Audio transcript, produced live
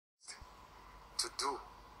to do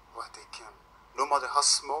what they can. No matter how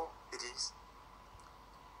small it is,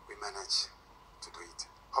 we manage to do it.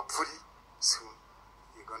 Hopefully, soon,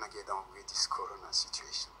 you're going to get on with this corona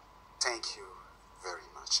situation. Thank you very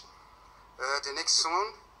much. The next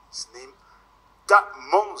song is named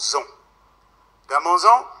Damonzon.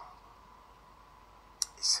 Damonzon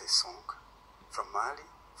is a song from Mali,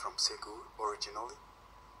 from Ségou originally.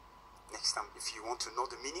 Next time, if you want to know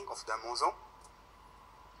the meaning of Damonzon,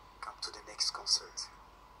 come to the next concert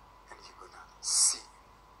and you're gonna see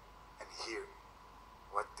and hear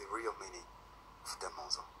what the real meaning of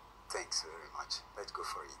Damonzon. Thanks very much. Let's go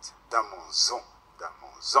for it. Damonzon,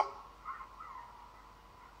 Damonzon.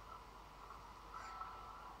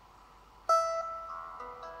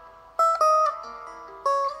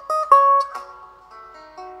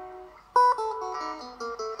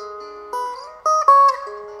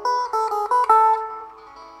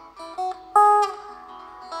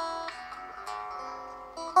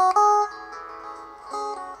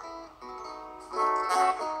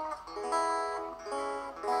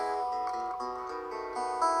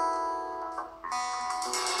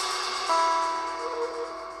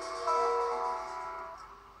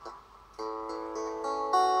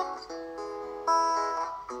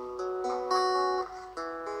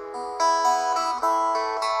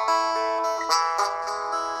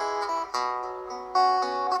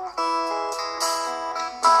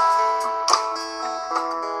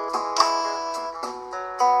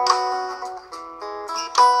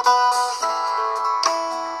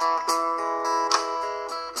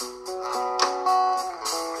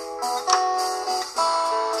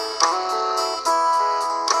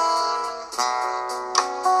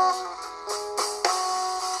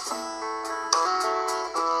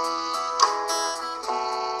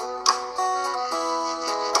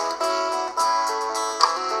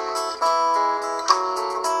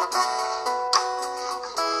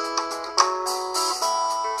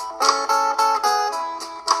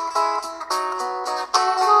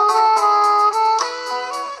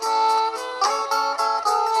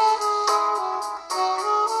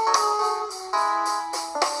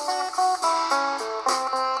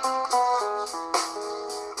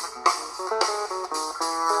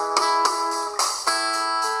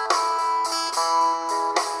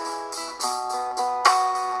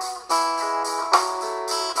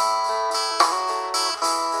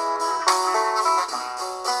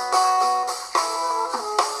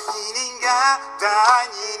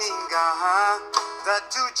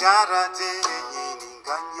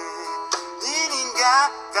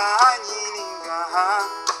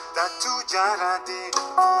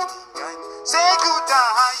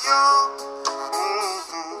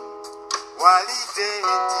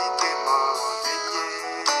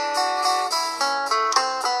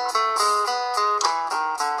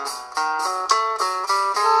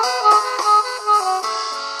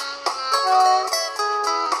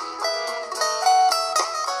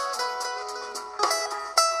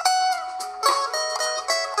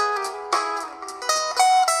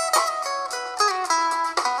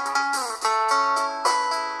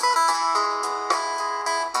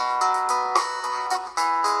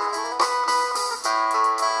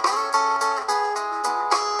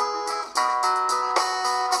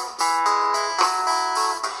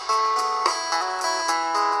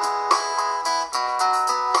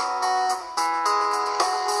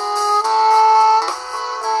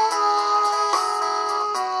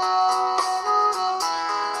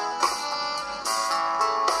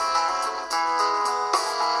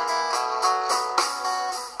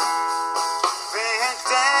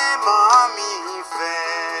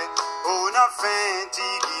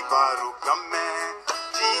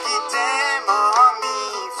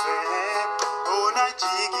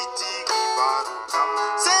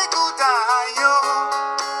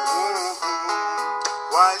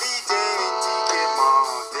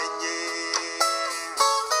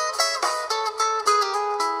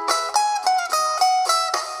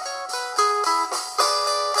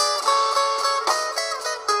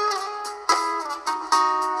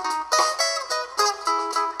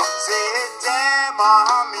 C'était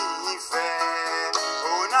mamie fait.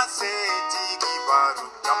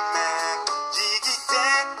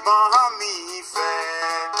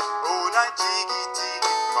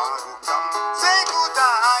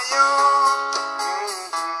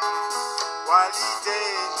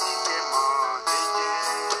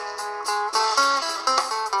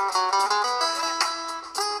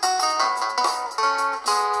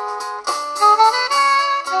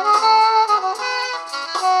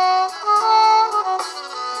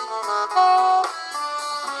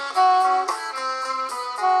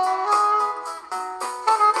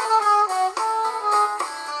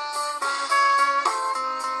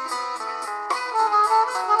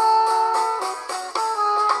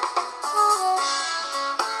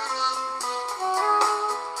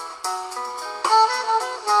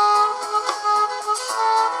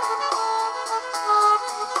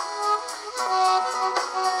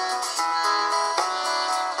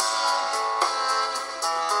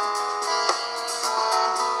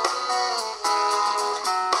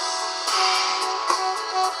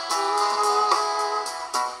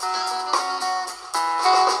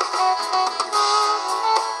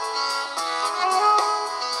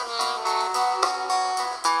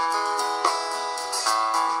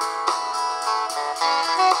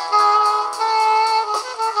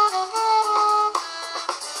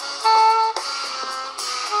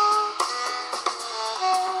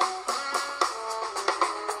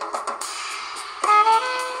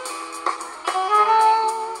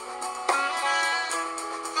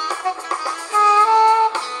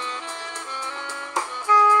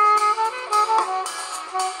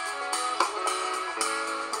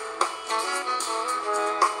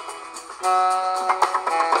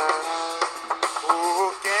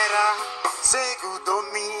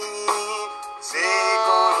 segudomi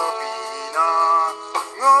segorobina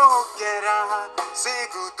ngokera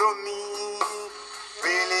segudomi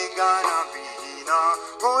belegana bina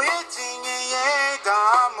goyetinye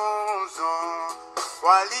yedamozo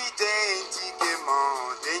walidenti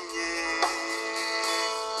kemandenye